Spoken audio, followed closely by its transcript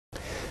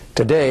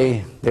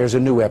Today, there's a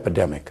new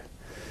epidemic,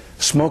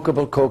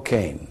 smokable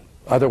cocaine,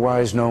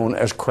 otherwise known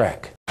as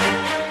crack.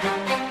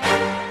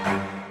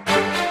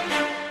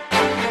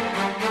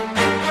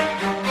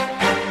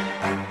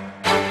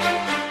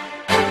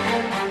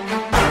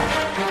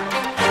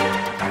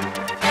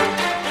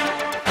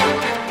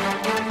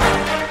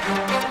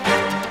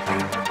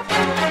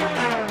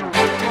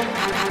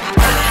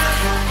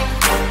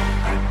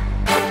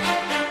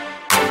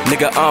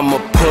 Nigga, I'm a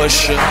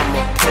pusher,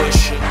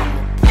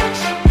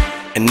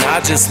 and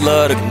I just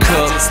love to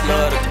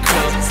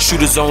cook.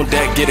 Shooters on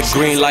deck, get a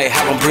green light,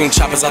 have them bring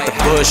choppers out the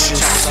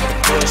bushes.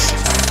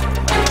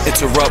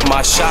 Interrupt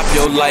my shop,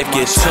 your life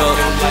gets took.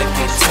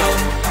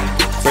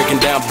 Breaking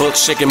down books,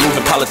 shaking,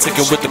 moving,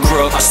 politicking with the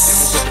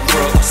crooks.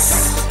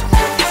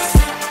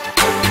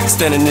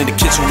 Standing in the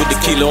kitchen with the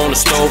kilo on the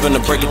stove, and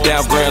I break it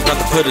down grams, about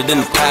to put it in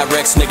the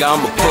Pyrex. Nigga,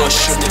 I'm a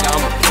pusher.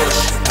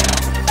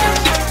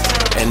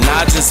 And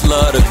I just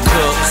love to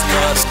cook.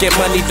 Scared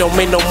money don't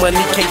make no money.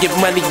 Can't get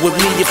money with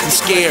me if you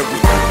scary.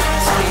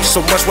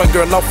 So much white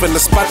girl off in the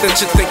spot that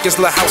you think is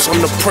the house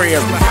on the prairie.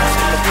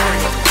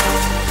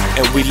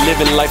 And we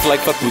living life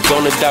like fuck, we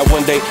gonna die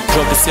one day.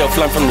 Drunk as hell,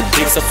 flying from the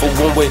dicks up for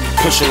one way.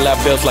 Pushing loud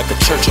bells like a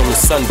church on a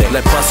Sunday.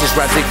 Let buses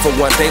ride dick for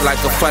one day like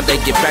a fun day.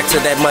 Get back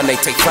to that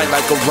Monday, take flight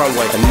like a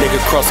runway. A nigga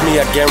cross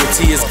me, I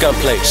guarantee it's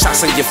gunplay.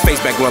 Shots in your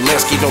face back when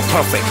LANSKY don't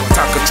pump it.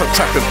 Talk a truck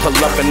trapping, pull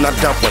up and I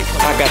dump it.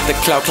 I got the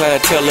clout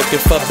clientele looking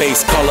for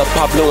base. Call up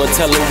Pablo and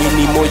tell him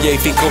we need more yay.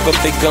 Feet coke up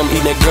they gum,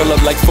 eat that girl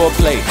up like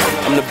foreplay.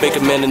 I'm the baker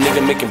man, the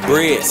nigga making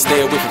bread.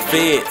 Stay away from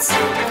feds.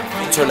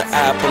 Turn the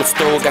eye up on the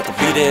stove, got the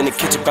beater in the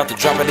kitchen, about to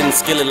drop it in the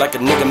skillet like a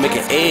nigga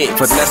making eggs.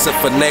 Finesse and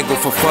finagle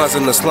for funds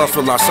in the slums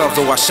for ourselves,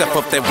 so I chef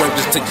up that work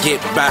just to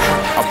get by.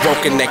 I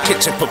walk in that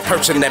kitchen, put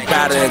perch in that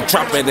batter and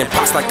drop it in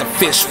pots like a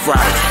fish fry.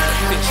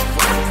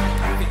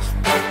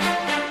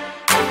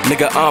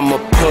 Nigga, I'm a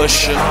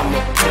pusher,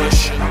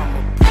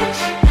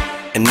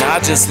 and I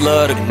just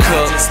love to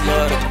cook.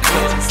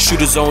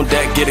 Shooters on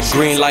deck, get a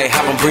green light,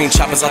 have them bring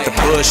choppers out the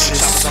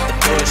bushes.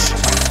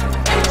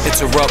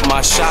 Interrupt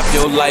my shop,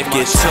 your life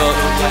gets took.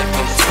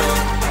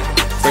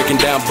 Breaking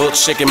down books,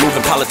 shaking,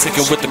 moving,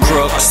 politicking with the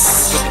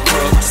crooks.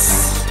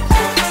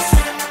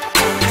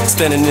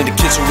 Standing in the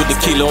kitchen with the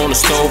kilo on the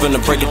stove, and I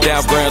break it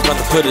down grams, about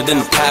to put it in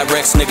the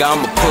Pyrex. Nigga,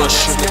 I'm a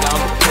pusher,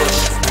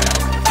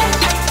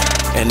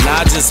 and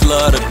I just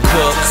love to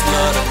cook.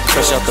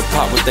 Fresh out the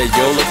pot with that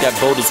Yola, got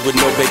boulders with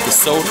no baking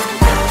soda.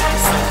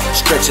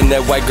 Stretching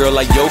that white girl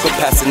like yoga,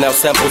 passing out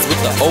samples with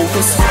the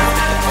ogres.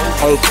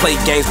 On play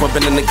games, but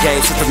been in the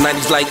game since the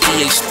 90s like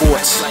EA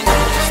Sports.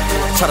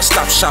 Try to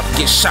stop shop,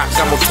 get shot,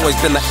 got more toys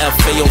than the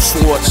FAO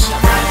Swords.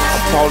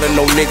 I'm ballin'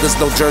 no niggas,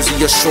 no jersey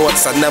or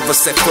shorts. I never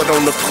set foot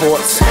on the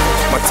courts.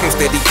 My team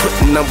steady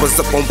putting numbers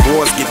up on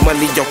boards, get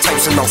money on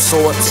types and all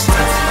sorts.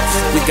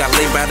 We got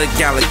laid by the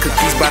gallon,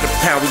 cookies by the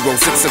pound, we roll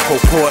zips and pull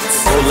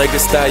ports. Old-legged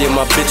stallion,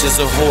 my bitch is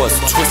a horse.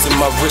 Twisting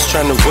my wrist,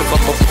 trying to whip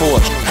up a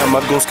Porsche. Have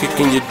my goons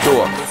kicking your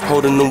door,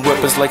 holding them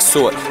weapons like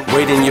sword.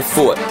 Raiding your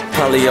fort,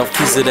 probably off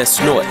keys of that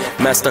snort.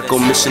 Man stuck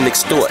on mission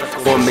extort,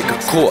 or make a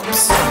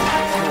corpse.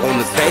 On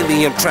the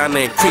daily, I'm trying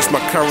to increase my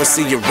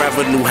currency and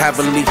revenue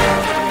heavily.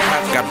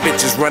 Got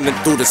bitches running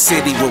through the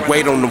city with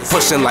weight on them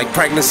pushing like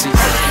pregnancy.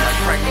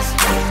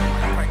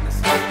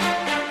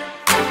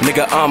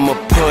 Nigga, I'm a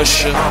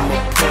pusher,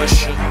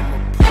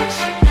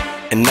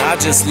 and I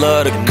just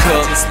love to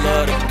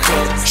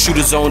cook.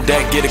 Shooters on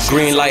deck, get a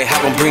green light,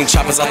 have them bring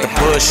choppers out the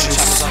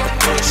bushes.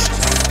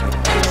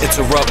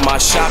 Interrupt my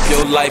shop,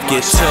 your life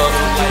gets took.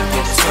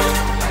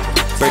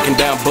 Breaking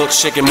down books,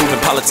 shaking, moving,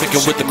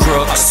 politicking with the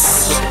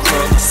crooks.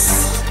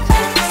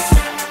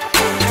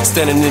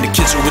 Standing in the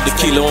kitchen with the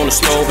kilo on the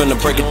stove, and I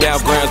break it down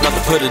grams, about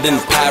to put it in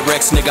the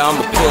Pyrex. Nigga, I'm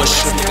a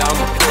pusher,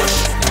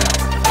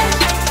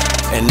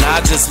 and I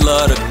just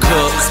love to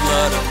cook.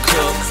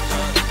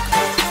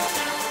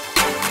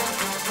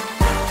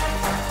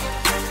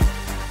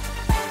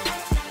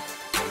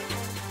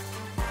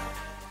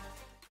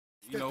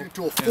 Stepped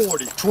into a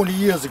 40 20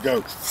 years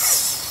ago,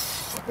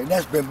 and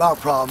that's been my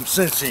problem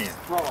since then.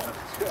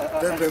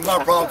 That's been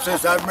my problem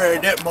since I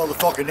married that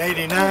motherfucker in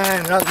 '89,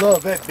 and I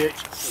love that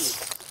bitch.